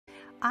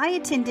I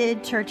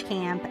attended church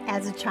camp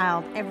as a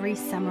child every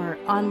summer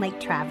on Lake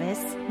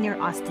Travis near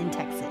Austin,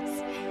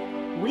 Texas.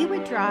 We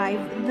would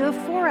drive the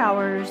 4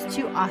 hours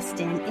to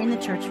Austin in the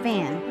church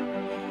van.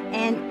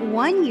 And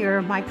one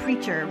year, my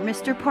preacher,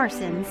 Mr.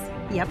 Parsons,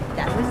 yep,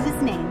 that was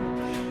his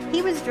name,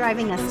 he was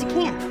driving us to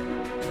camp.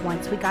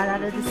 Once we got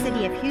out of the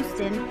city of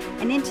Houston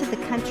and into the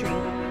country,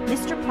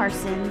 Mr.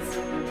 Parsons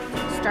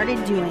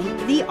started doing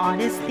the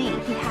oddest thing.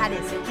 He had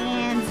his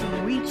hands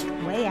reached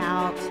way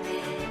out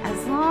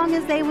as long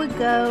as they would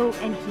go,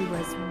 and he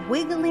was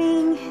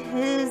wiggling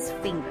his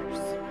fingers.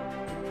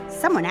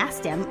 Someone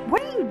asked him,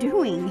 "What are you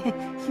doing?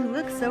 You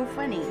look so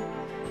funny."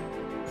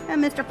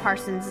 And Mr.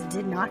 Parsons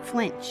did not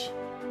flinch.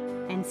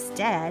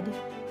 Instead,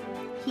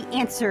 he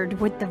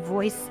answered with the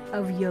voice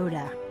of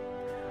Yoda,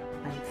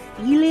 "I'm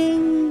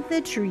feeling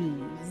the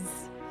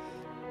trees."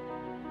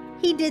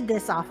 He did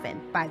this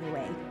often, by the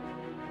way.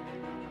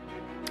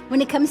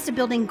 When it comes to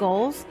building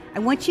goals, I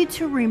want you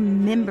to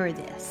remember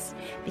this,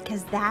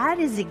 because that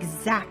is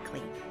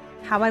exactly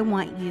how I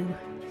want you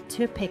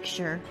to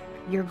picture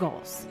your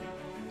goals.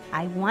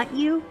 I want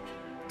you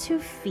to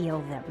feel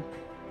them.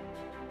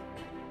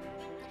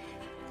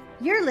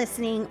 You're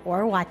listening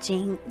or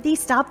watching the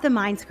Stop the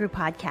Mind Screw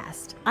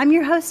podcast. I'm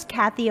your host,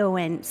 Kathy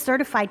Owen,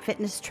 certified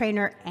fitness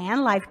trainer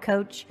and life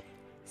coach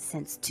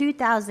since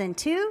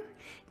 2002,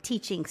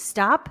 teaching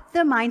Stop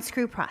the Mind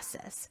Screw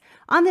process.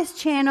 On this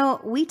channel,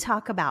 we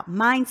talk about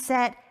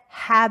mindset,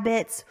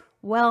 habits,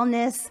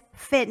 wellness,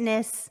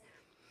 fitness,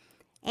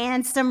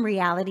 and some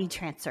reality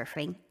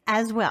transurfing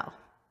as well.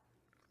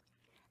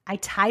 I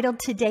titled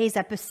today's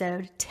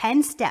episode,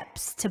 10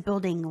 Steps to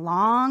Building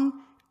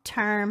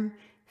Long-Term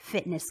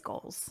Fitness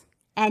Goals.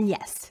 And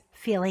yes,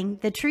 feeling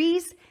the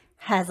trees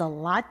has a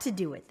lot to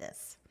do with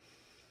this.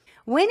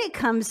 When it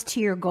comes to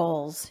your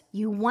goals,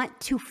 you want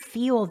to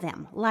feel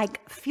them,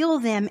 like feel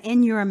them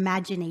in your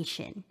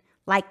imagination,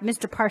 like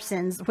Mr.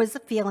 Parsons was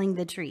feeling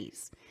the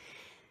trees.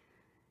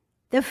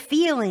 The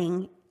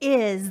feeling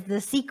is the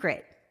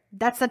secret.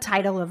 That's the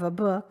title of a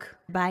book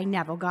by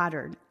Neville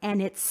Goddard,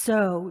 and it's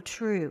so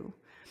true.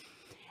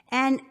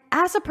 And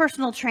as a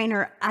personal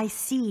trainer, I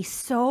see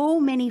so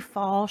many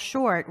fall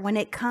short when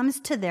it comes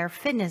to their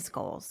fitness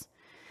goals.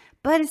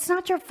 But it's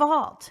not your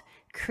fault.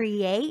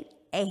 Create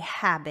a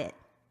habit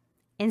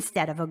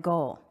instead of a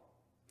goal.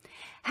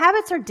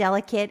 Habits are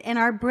delicate, and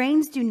our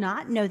brains do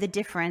not know the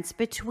difference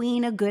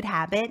between a good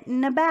habit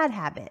and a bad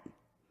habit.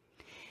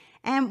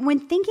 And when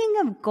thinking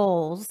of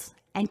goals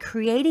and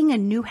creating a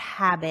new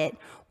habit,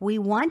 we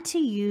want to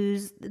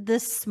use the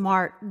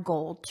SMART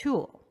goal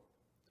tool,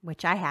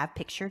 which I have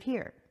pictured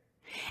here.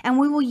 And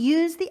we will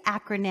use the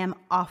acronym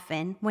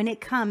often when it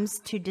comes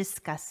to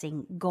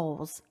discussing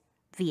goals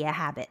via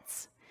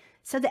habits.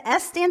 So the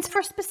S stands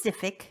for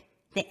specific,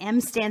 the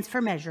M stands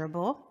for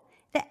measurable,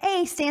 the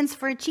A stands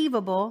for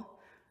achievable,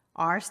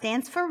 R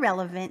stands for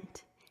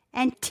relevant,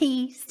 and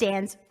T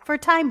stands for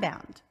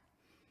time-bound.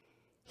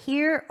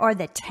 Here are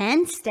the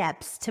 10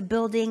 steps to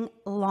building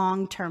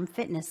long-term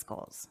fitness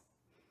goals.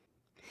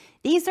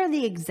 These are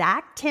the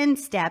exact 10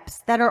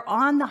 steps that are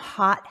on the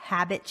hot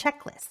habit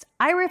checklist.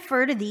 I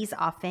refer to these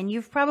often.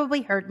 You've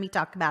probably heard me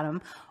talk about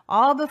them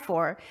all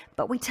before,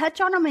 but we touch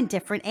on them in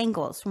different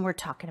angles when we're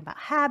talking about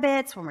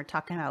habits, when we're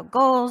talking about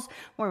goals,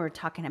 when we're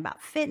talking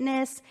about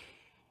fitness.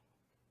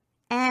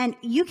 And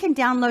you can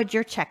download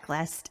your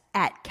checklist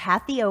at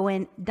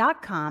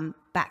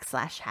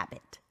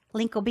kathyowen.com/habit.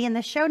 Link will be in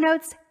the show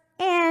notes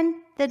and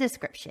the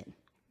description.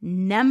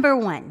 Number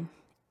 1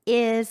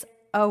 is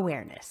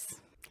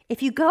awareness.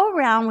 If you go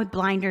around with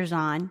blinders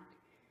on,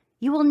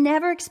 you will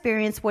never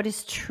experience what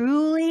is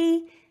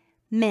truly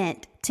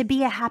meant to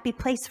be a happy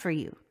place for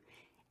you.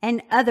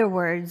 In other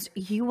words,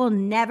 you will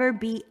never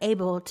be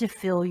able to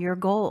fill your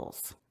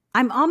goals.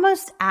 I'm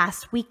almost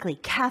asked weekly,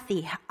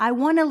 "Kathy, I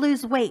want to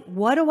lose weight.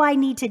 What do I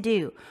need to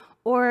do?"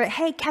 Or,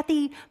 "Hey,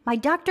 Kathy, my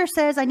doctor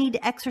says I need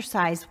to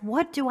exercise.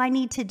 What do I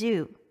need to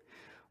do?"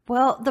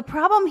 Well, the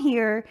problem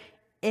here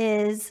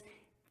is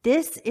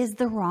this is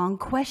the wrong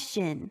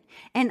question.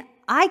 And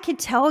I could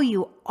tell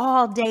you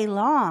all day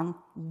long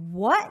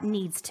what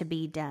needs to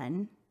be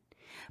done,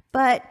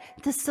 but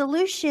the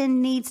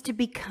solution needs to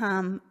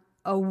become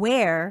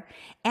aware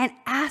and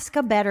ask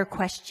a better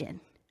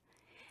question.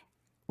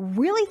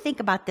 Really think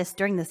about this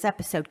during this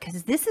episode,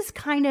 because this is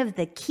kind of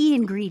the key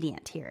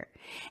ingredient here.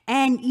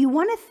 And you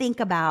want to think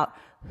about,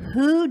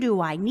 who do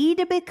I need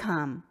to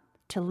become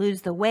to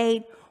lose the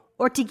weight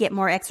or to get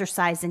more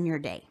exercise in your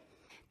day?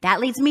 That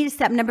leads me to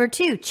step number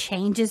 2,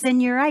 changes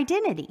in your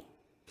identity.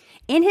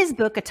 In his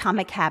book,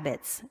 Atomic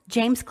Habits,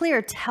 James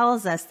Clear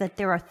tells us that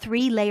there are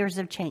 3 layers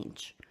of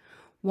change.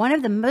 One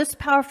of the most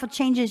powerful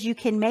changes you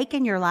can make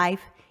in your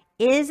life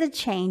is a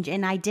change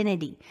in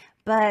identity.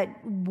 But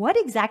what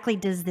exactly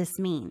does this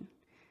mean?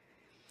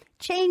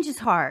 Change is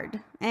hard,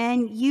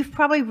 and you've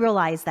probably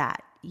realized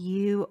that.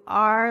 You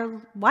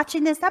are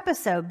watching this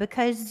episode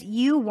because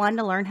you want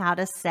to learn how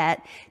to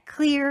set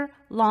clear,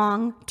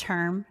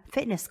 long-term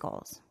fitness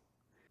goals.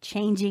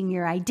 Changing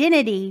your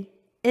identity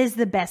is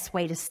the best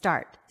way to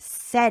start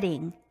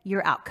setting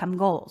your outcome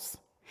goals.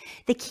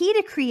 The key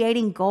to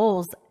creating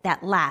goals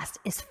that last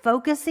is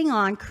focusing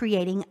on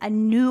creating a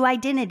new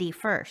identity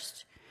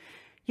first.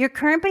 Your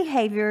current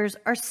behaviors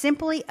are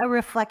simply a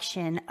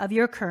reflection of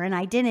your current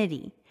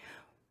identity.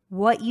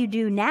 What you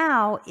do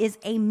now is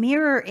a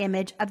mirror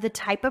image of the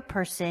type of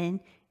person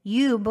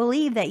you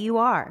believe that you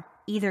are,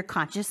 either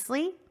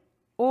consciously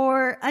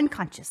or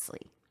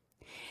unconsciously.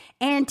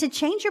 And to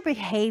change your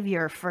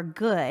behavior for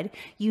good,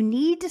 you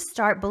need to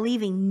start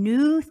believing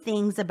new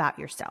things about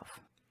yourself.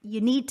 You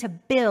need to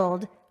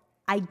build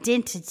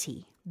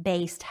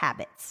identity-based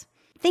habits.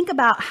 Think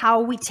about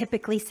how we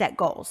typically set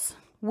goals.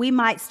 We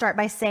might start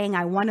by saying,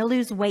 I want to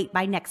lose weight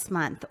by next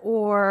month,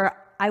 or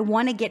I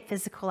want to get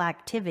physical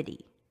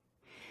activity.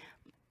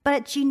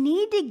 But you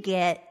need to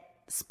get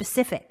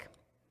specific.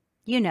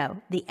 You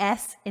know, the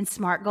S in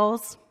SMART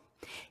goals.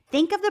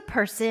 Think of the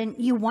person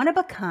you want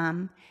to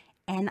become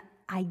and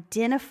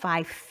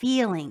identify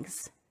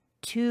feelings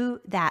to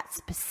that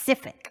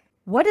specific.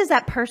 What does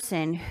that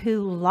person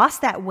who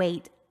lost that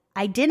weight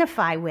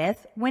identify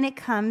with when it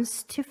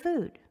comes to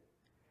food?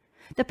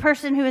 The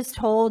person who is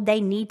told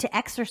they need to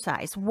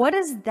exercise, what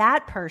does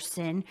that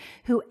person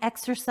who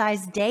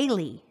exercises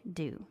daily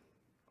do?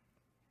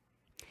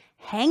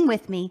 Hang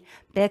with me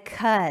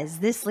because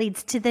this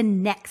leads to the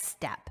next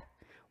step,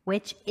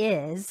 which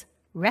is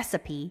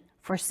recipe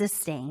for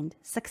sustained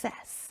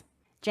success.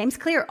 James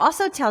Clear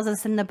also tells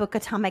us in the book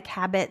Atomic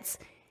Habits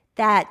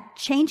that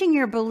changing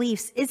your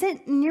beliefs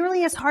isn't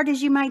nearly as hard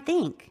as you might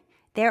think.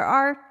 There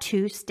are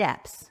 2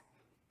 steps.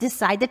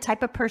 Decide the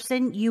type of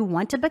person you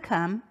want to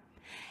become,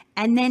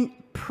 and then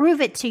prove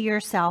it to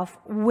yourself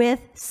with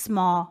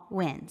small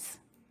wins.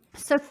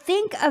 So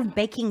think of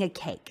baking a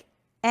cake.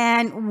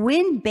 And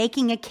when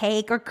baking a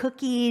cake or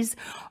cookies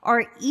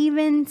or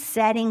even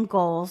setting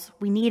goals,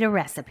 we need a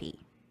recipe.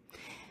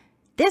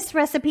 This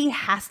recipe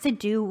has to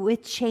do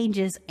with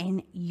changes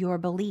in your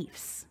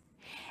beliefs.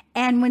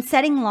 And when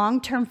setting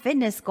long-term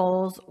fitness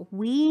goals,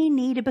 we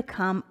need to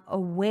become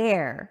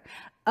aware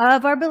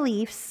of our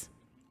beliefs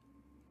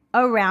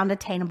around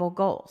attainable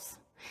goals,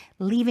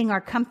 leaving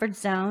our comfort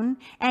zone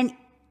and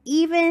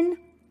even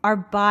our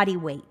body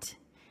weight.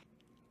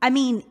 I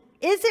mean,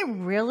 is it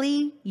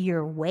really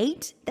your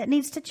weight that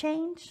needs to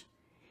change?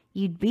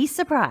 You'd be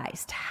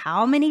surprised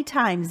how many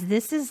times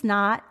this is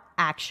not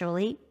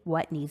actually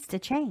what needs to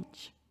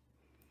change.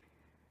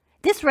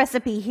 This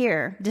recipe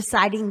here,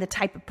 deciding the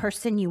type of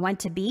person you want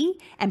to be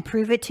and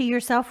prove it to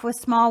yourself with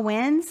small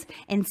wins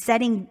and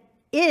setting,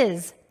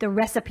 is the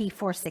recipe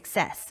for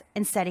success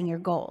in setting your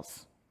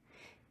goals.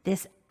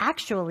 This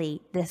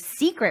actually the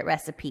secret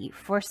recipe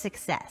for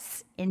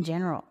success in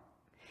general.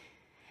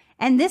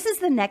 And this is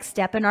the next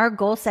step in our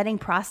goal setting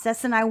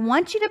process, and I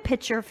want you to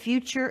picture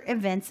future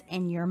events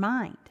in your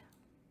mind.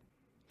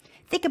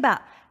 Think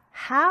about,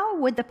 how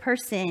would the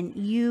person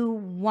you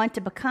want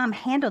to become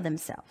handle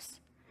themselves?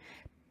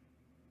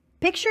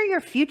 Picture your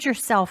future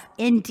self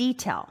in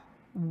detail.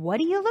 What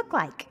do you look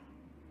like?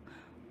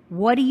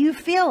 What do you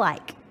feel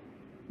like?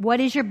 What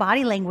is your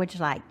body language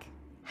like?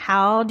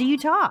 How do you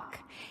talk?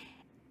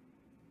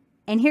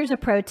 And here's a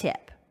pro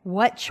tip.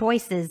 What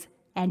choices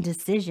and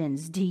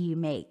decisions do you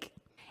make?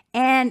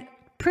 And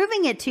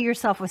proving it to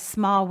yourself with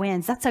small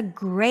wins, that's a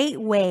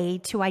great way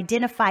to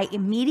identify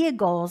immediate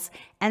goals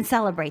and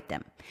celebrate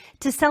them.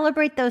 To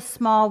celebrate those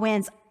small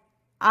wins,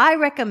 I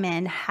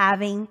recommend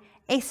having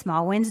a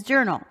small wins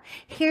journal.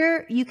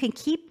 Here you can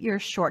keep your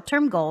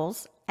short-term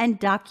goals and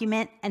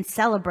document and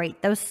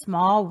celebrate those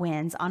small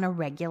wins on a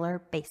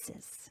regular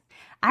basis.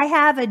 I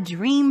have a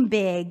Dream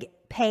Big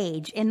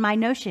page in my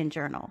Notion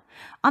journal.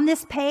 On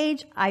this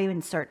page, I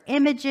insert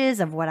images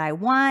of what I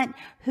want,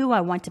 who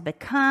I want to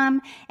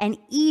become, and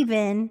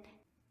even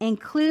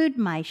include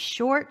my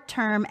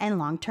short-term and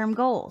long-term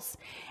goals.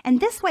 And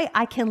this way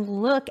I can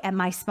look at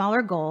my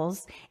smaller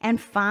goals and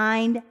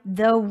find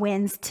the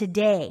wins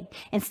today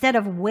instead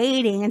of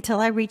waiting until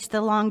I reach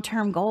the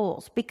long-term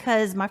goals.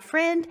 Because my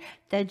friend,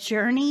 the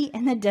journey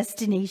and the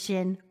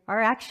destination are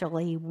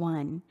actually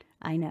one,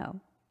 I know.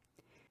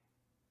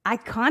 I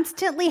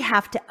constantly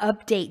have to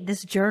update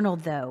this journal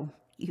though.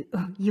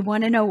 You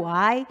want to know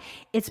why?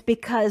 It's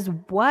because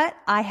what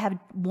I have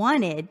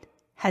wanted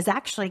has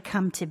actually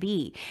come to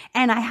be,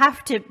 and I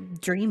have to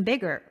dream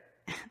bigger.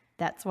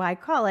 That's why I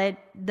call it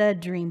the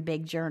Dream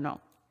Big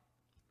Journal.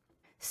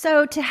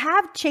 So to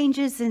have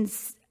changes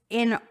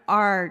in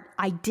our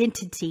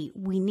identity,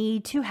 we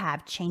need to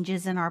have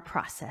changes in our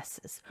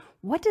processes.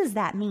 What does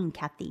that mean,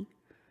 Kathy?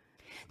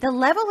 The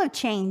level of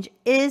change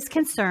is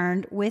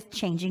concerned with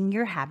changing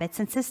your habits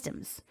and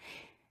systems.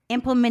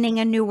 Implementing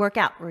a new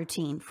workout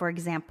routine, for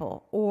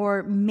example,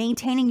 or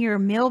maintaining your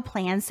meal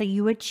plan so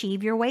you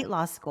achieve your weight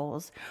loss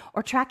goals,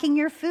 or tracking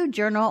your food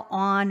journal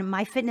on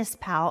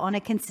MyFitnessPal on a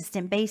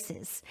consistent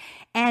basis.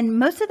 And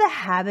most of the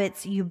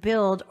habits you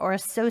build are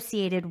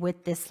associated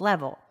with this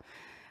level.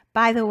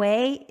 By the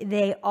way,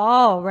 they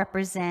all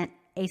represent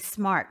a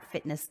SMART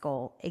fitness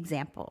goal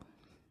example.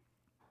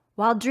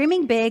 While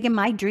dreaming big in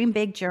my Dream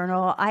Big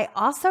journal, I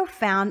also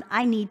found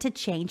I need to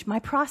change my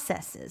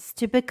processes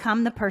to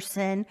become the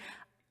person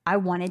I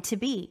wanted to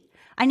be.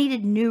 I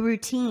needed new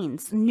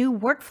routines, new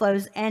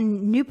workflows,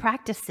 and new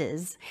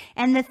practices.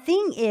 And the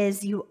thing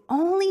is, you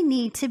only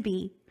need to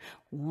be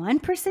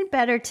 1%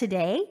 better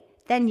today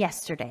than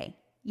yesterday.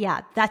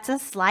 Yeah, that's a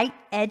slight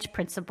edge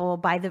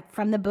principle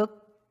from the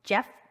book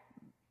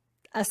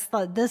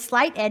The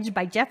Slight Edge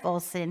by Jeff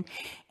Olson,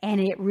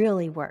 and it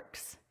really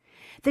works.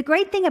 The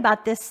great thing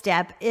about this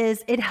step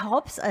is it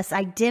helps us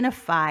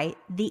identify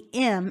the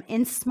M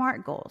in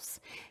SMART goals.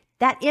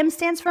 That M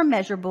stands for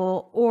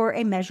measurable or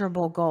a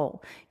measurable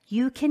goal.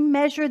 You can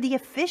measure the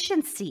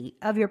efficiency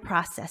of your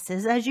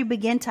processes as you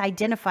begin to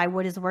identify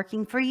what is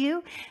working for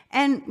you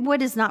and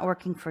what is not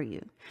working for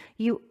you.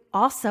 You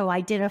also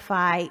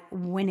identify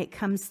when it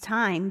comes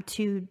time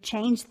to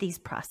change these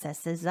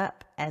processes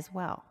up as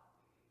well.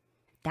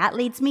 That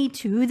leads me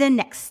to the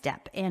next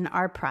step in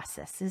our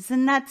processes,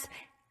 and that's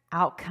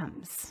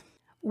outcomes.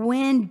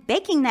 When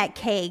baking that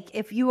cake,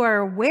 if you are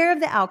aware of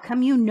the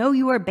outcome, you know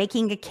you are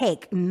baking a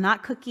cake,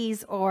 not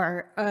cookies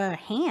or a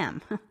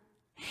ham.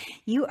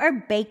 You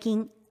are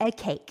baking a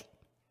cake.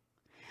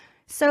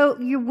 So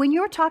when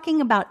you're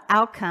talking about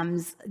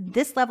outcomes,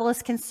 this level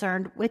is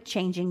concerned with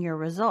changing your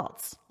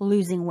results,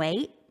 losing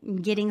weight,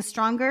 getting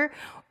stronger,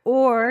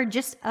 or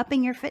just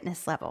upping your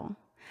fitness level.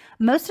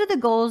 Most of the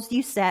goals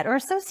you set are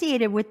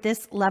associated with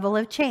this level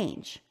of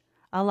change.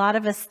 A lot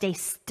of us stay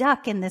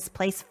stuck in this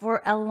place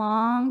for a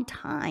long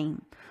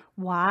time.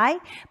 Why?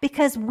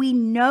 Because we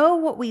know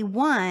what we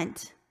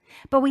want,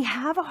 but we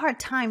have a hard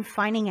time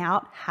finding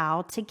out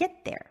how to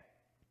get there.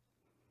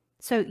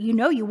 So you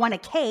know you want a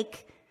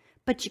cake,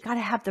 but you got to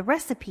have the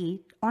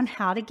recipe on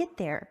how to get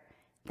there.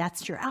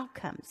 That's your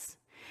outcomes.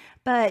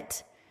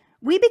 But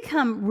we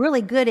become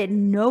really good at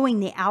knowing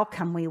the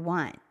outcome we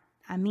want.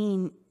 I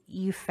mean,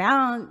 you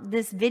found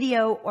this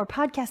video or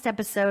podcast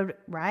episode,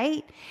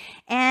 right?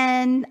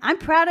 And I'm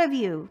proud of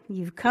you.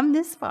 You've come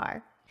this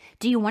far.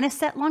 Do you want to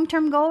set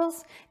long-term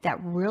goals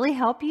that really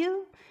help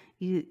you?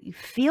 You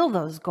feel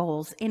those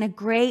goals in a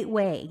great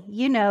way,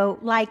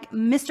 like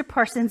Mr.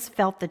 Parsons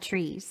felt the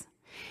trees.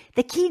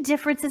 The key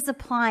difference is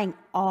applying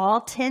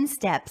all 10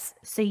 steps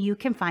so you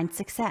can find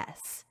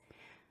success.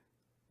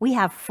 We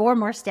have 4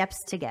 more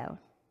steps to go.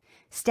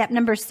 Step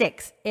number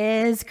 6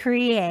 is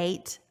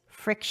create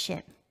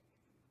friction.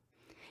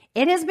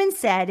 It has been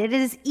said it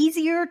is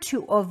easier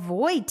to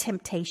avoid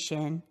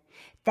temptation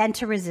than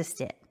to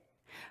resist it.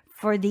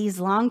 For these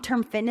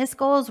long-term fitness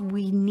goals,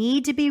 we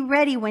need to be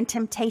ready when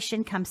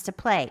temptation comes to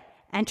play.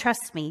 And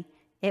trust me,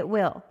 it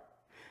will.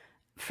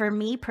 For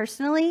me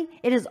personally,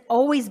 it has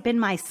always been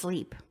my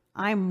sleep.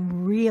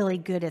 I'm really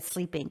good at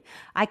sleeping.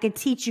 I could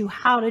teach you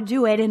how to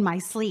do it in my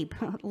sleep,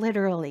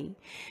 literally.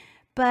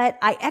 But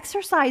I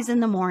exercise in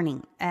the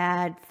morning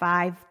at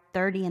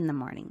 5:30 in the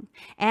morning.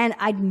 And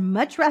I'd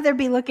much rather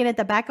be looking at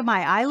the back of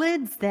my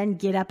eyelids than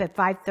get up at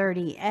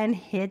 5:30 and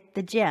hit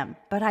the gym.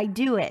 But I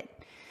do it.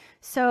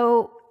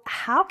 So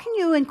how can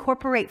you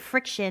incorporate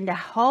friction to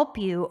help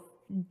you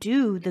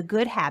do the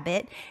good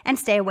habit and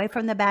stay away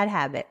from the bad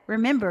habit?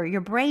 Remember,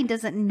 your brain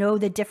doesn't know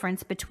the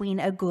difference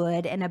between a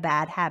good and a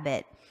bad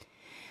habit.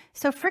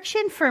 So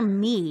friction for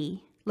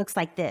me looks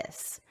like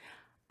this.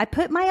 I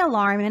put my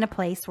alarm in a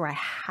place where I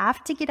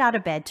have to get out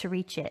of bed to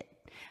reach it.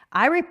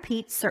 I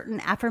repeat certain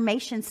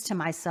affirmations to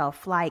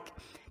myself, like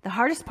the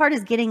hardest part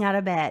is getting out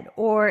of bed,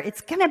 or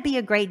it's going to be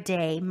a great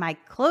day. My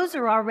clothes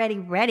are already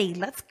ready.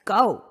 Let's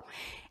go.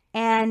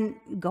 And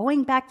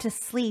going back to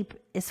sleep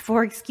is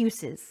for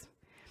excuses.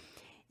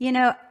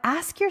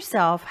 Ask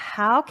yourself,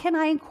 how can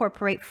I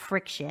incorporate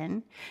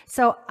friction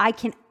so I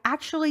can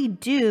actually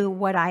do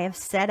what I have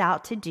set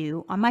out to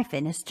do on my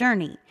fitness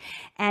journey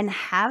and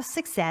have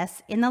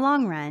success in the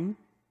long run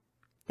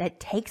that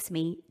takes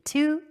me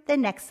to the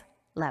next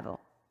level?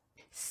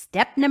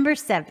 Step number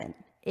 7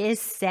 is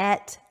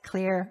set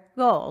clear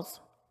goals.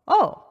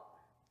 Oh,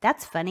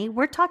 that's funny.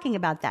 We're talking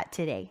about that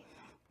today.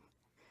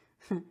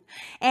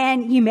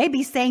 And you may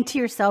be saying to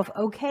yourself,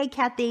 okay,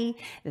 Kathy,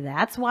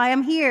 that's why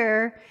I'm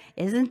here.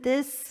 Isn't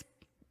this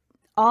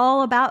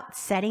all about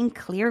setting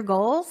clear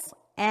goals?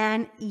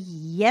 And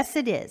yes,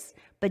 it is.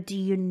 But do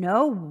you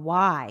know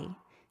why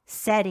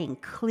setting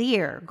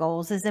clear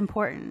goals is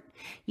important?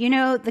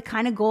 The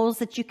kind of goals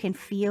that you can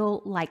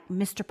feel like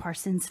Mr.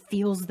 Parsons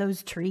feels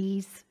those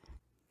trees.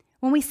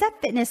 When we set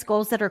fitness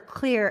goals that are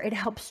clear, it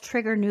helps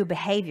trigger new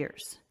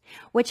behaviors,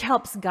 which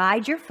helps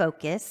guide your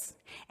focus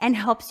and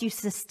helps you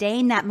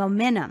sustain that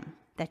momentum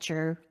that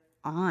you're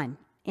on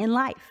in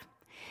life.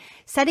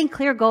 Setting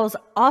clear goals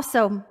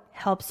also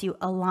helps you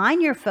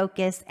align your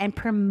focus and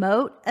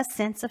promote a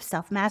sense of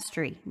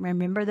self-mastery.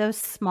 Remember those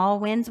small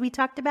wins we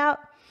talked about?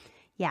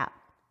 Yeah.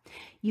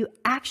 You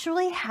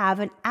actually have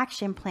an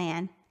action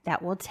plan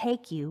that will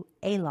take you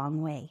a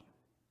long way.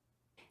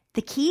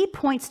 The key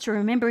points to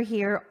remember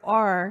here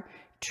are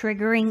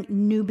triggering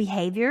new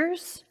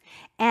behaviors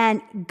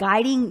and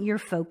guiding your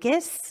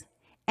focus.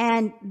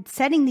 And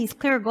setting these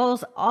clear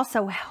goals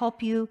also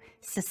help you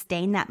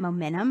sustain that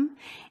momentum,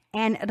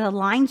 and it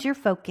aligns your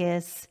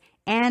focus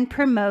and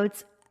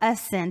promotes a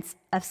sense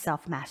of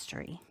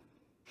self-mastery.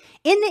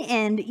 In the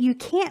end, you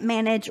can't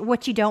manage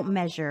what you don't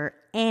measure,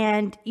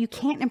 and you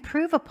can't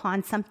improve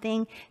upon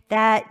something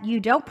that you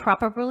don't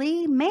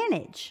properly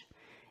manage.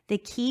 The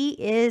key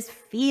is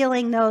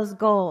feeling those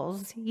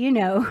goals,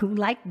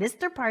 like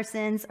Mr.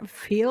 Parsons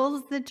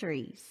feels the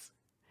trees.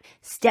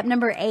 Step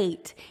number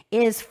 8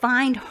 is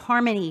find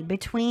harmony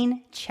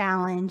between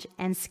challenge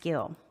and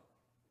skill.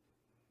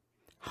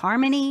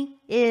 Harmony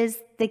is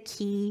the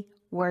key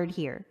word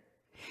here.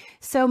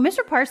 So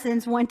Mr.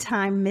 Parsons one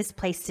time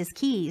misplaced his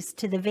keys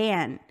to the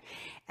van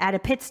at a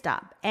pit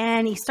stop,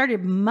 and he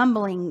started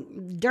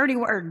mumbling, dirty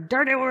word,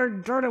 dirty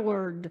word, dirty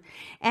word.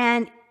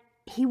 And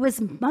he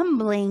was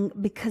mumbling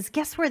because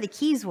guess where the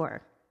keys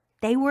were?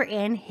 They were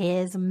in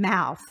his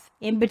mouth,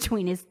 in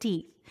between his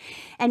teeth.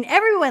 And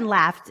everyone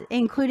laughed,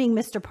 including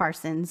Mr.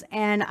 Parsons.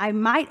 And I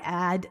might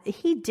add,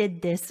 he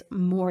did this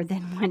more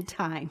than one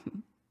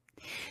time.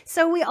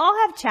 So we all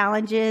have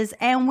challenges,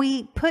 and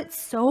we put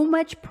so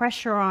much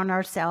pressure on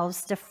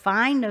ourselves to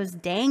find those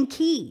dang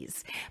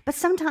keys. But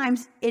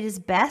sometimes it is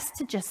best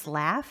to just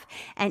laugh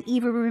and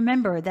even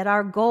remember that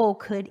our goal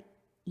could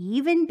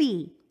even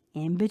be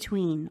in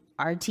between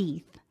our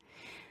teeth.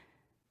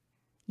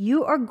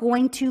 You are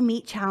going to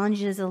meet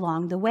challenges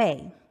along the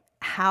way.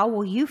 How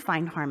will you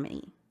find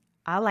harmony?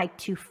 I like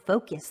to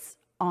focus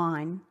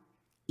on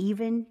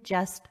even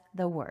just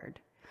the word.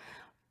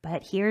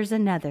 But here's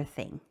another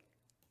thing,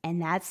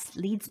 and that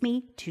leads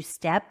me to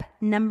step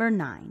number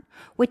 9,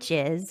 which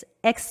is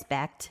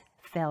expect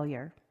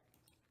failure.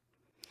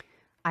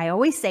 I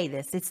always say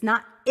this, it's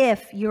not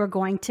if you're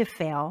going to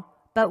fail,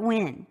 but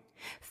when.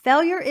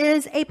 Failure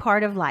is a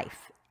part of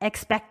life.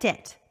 Expect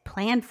it.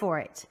 Plan for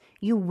it.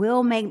 You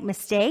will make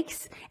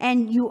mistakes,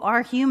 and you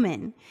are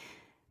human.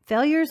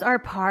 Failures are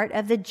part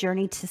of the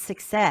journey to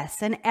success,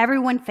 and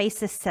everyone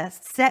faces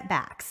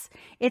setbacks.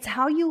 It's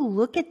how you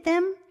look at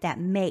them that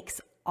makes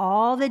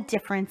all the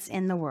difference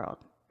in the world.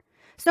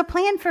 So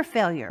plan for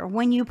failure.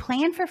 When you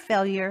plan for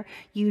failure,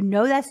 you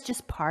know that's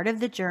just part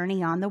of the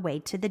journey on the way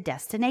to the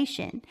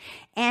destination.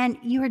 And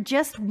you're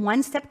just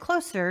one step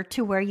closer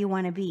to where you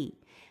want to be.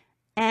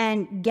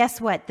 And guess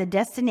what? The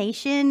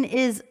destination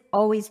is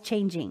always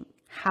changing.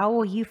 How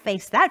will you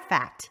face that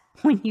fact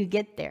when you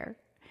get there?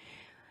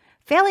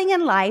 Failing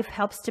in life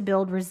helps to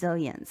build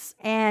resilience.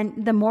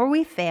 And the more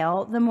we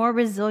fail, the more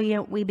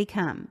resilient we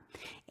become.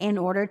 In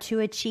order to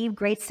achieve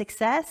great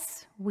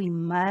success, we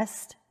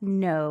must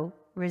know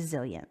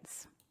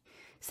resilience.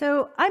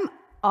 So I'm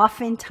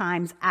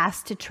oftentimes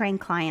asked to train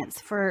clients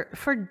for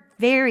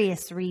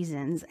various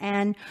reasons.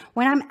 And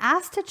when I'm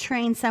asked to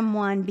train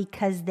someone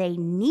because they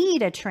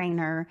need a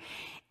trainer,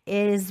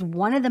 it is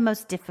one of the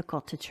most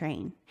difficult to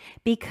train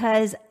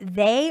because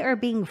they are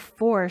being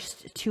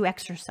forced to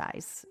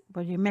exercise.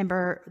 But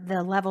remember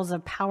the levels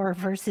of power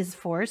versus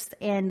force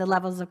and the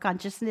levels of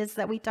consciousness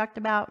that we talked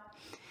about?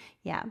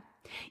 Yeah.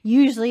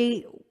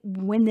 Usually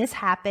when this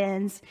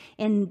happens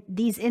in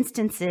these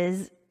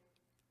instances,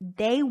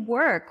 they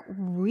work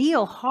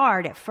real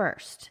hard at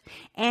first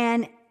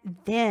and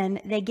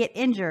then they get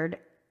injured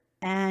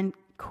and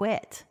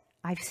quit.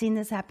 I've seen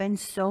this happen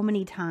so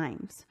many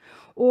times.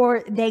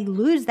 Or they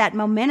lose that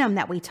momentum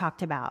that we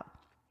talked about.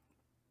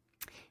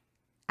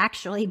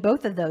 Actually,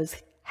 both of those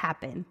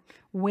happen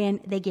when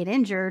they get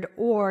injured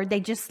or they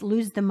just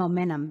lose the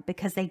momentum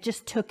because they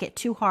just took it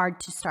too hard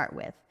to start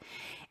with.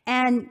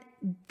 And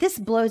this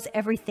blows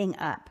everything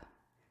up.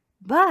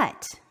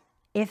 But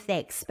if they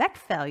expect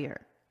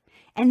failure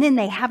and then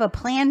they have a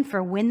plan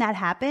for when that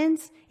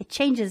happens, it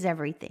changes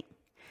everything.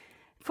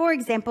 For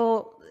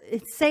example,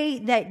 say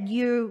that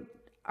you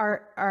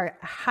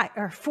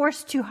are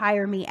forced to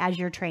hire me as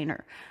your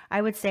trainer.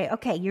 I would say,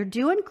 okay, you're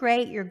doing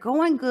great. You're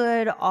going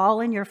good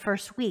all in your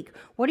first week.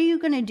 What are you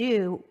going to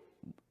do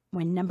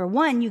when, number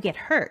one, you get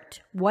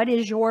hurt? What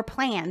is your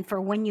plan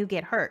for when you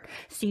get hurt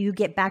so you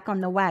get back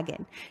on the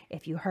wagon?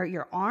 If you hurt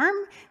your arm,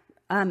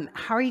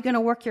 how are you going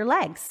to work your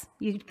legs?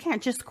 You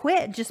can't just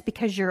quit just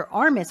because your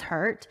arm is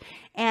hurt.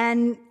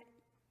 And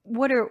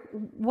what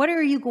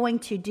are you going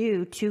to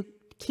do to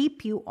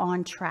keep you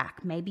on track?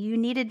 Maybe you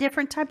need a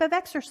different type of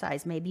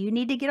exercise. Maybe you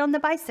need to get on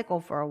the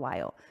bicycle for a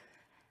while.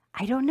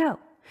 I don't know.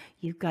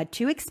 You've got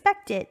to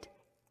expect it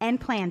and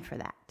plan for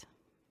that.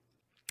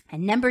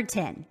 And number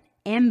 10,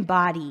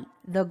 embody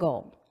the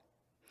goal.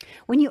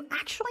 When you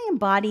actually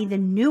embody the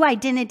new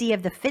identity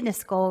of the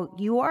fitness goal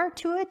you are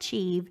to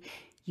achieve,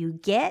 you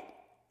get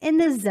in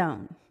the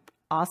zone,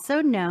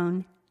 also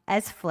known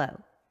as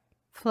flow.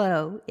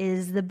 Flow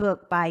is the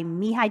book by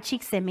Mihaly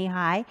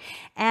Csikszentmihalyi,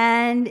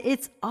 and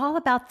it's all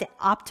about the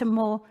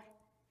optimal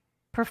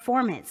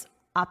performance,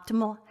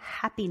 optimal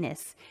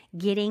happiness,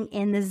 getting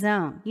in the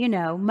zone. You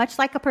know, much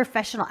like a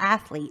professional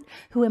athlete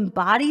who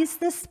embodies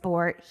the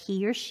sport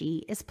he or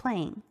she is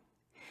playing.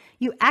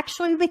 You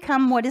actually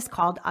become what is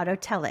called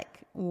autotelic.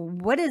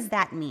 What does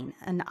that mean?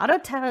 An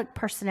autotelic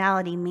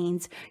personality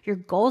means your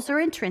goals are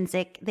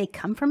intrinsic. They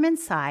come from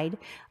inside.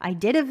 I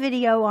did a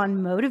video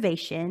on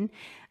motivation,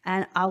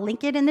 and I'll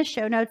link it in the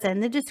show notes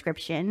and the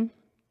description.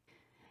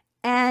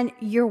 And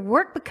your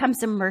work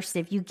becomes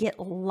immersive. You get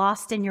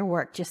lost in your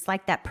work, just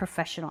like that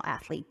professional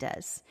athlete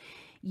does.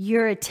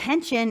 Your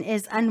attention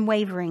is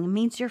unwavering. It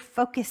means your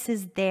focus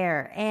is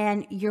there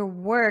and your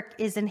work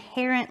is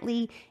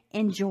inherently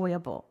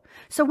enjoyable.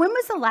 So when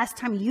was the last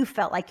time you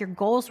felt like your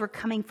goals were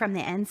coming from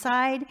the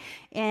inside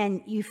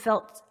and you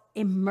felt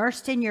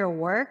immersed in your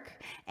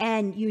work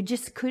and you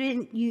just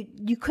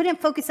couldn't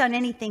focus on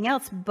anything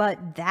else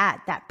but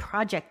that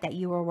project that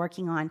you were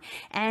working on,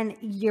 and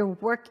your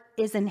work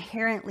is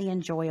inherently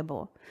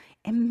enjoyable?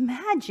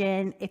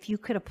 Imagine if you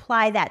could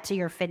apply that to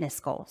your fitness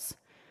goals.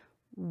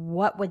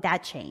 What would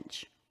that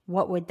change?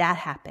 What would that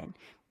happen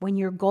when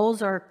your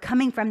goals are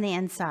coming from the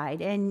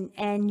inside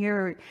and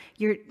you're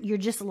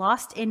just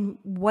lost in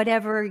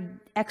whatever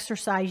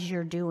exercise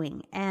you're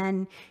doing,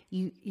 and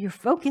your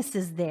focus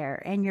is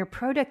there and your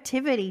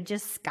productivity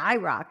just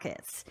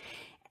skyrockets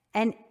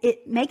and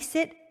it makes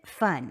it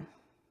fun?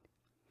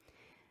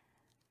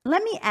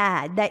 Let me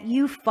add that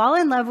you fall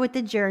in love with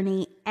the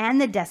journey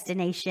and the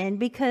destination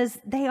because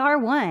they are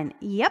one.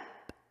 Yep.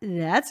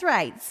 That's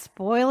right.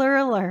 Spoiler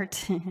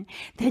alert.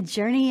 The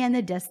journey and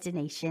the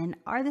destination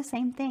are the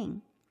same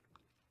thing.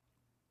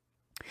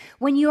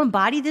 When you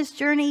embody this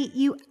journey,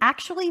 you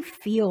actually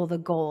feel the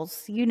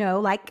goals,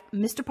 like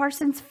Mr.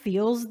 Parsons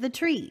feels the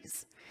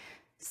trees.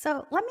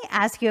 So let me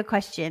ask you a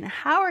question.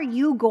 How are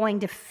you going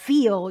to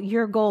feel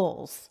your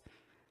goals?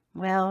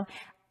 Well,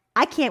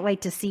 I can't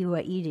wait to see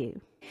what you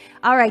do.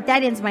 All right,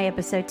 that ends my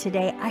episode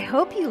today. I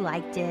hope you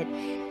liked it.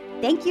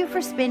 Thank you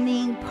for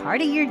spending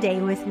part of your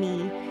day with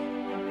me.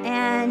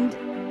 And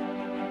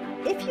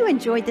if you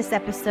enjoyed this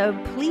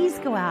episode, please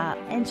go out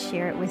and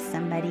share it with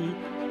somebody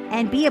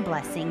and be a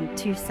blessing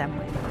to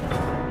someone.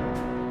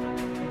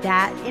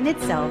 That in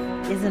itself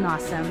is an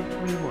awesome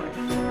reward.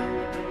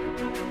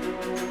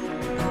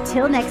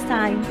 Till next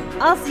time,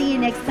 I'll see you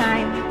next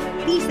time.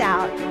 Peace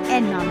out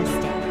and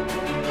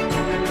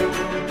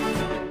namaste.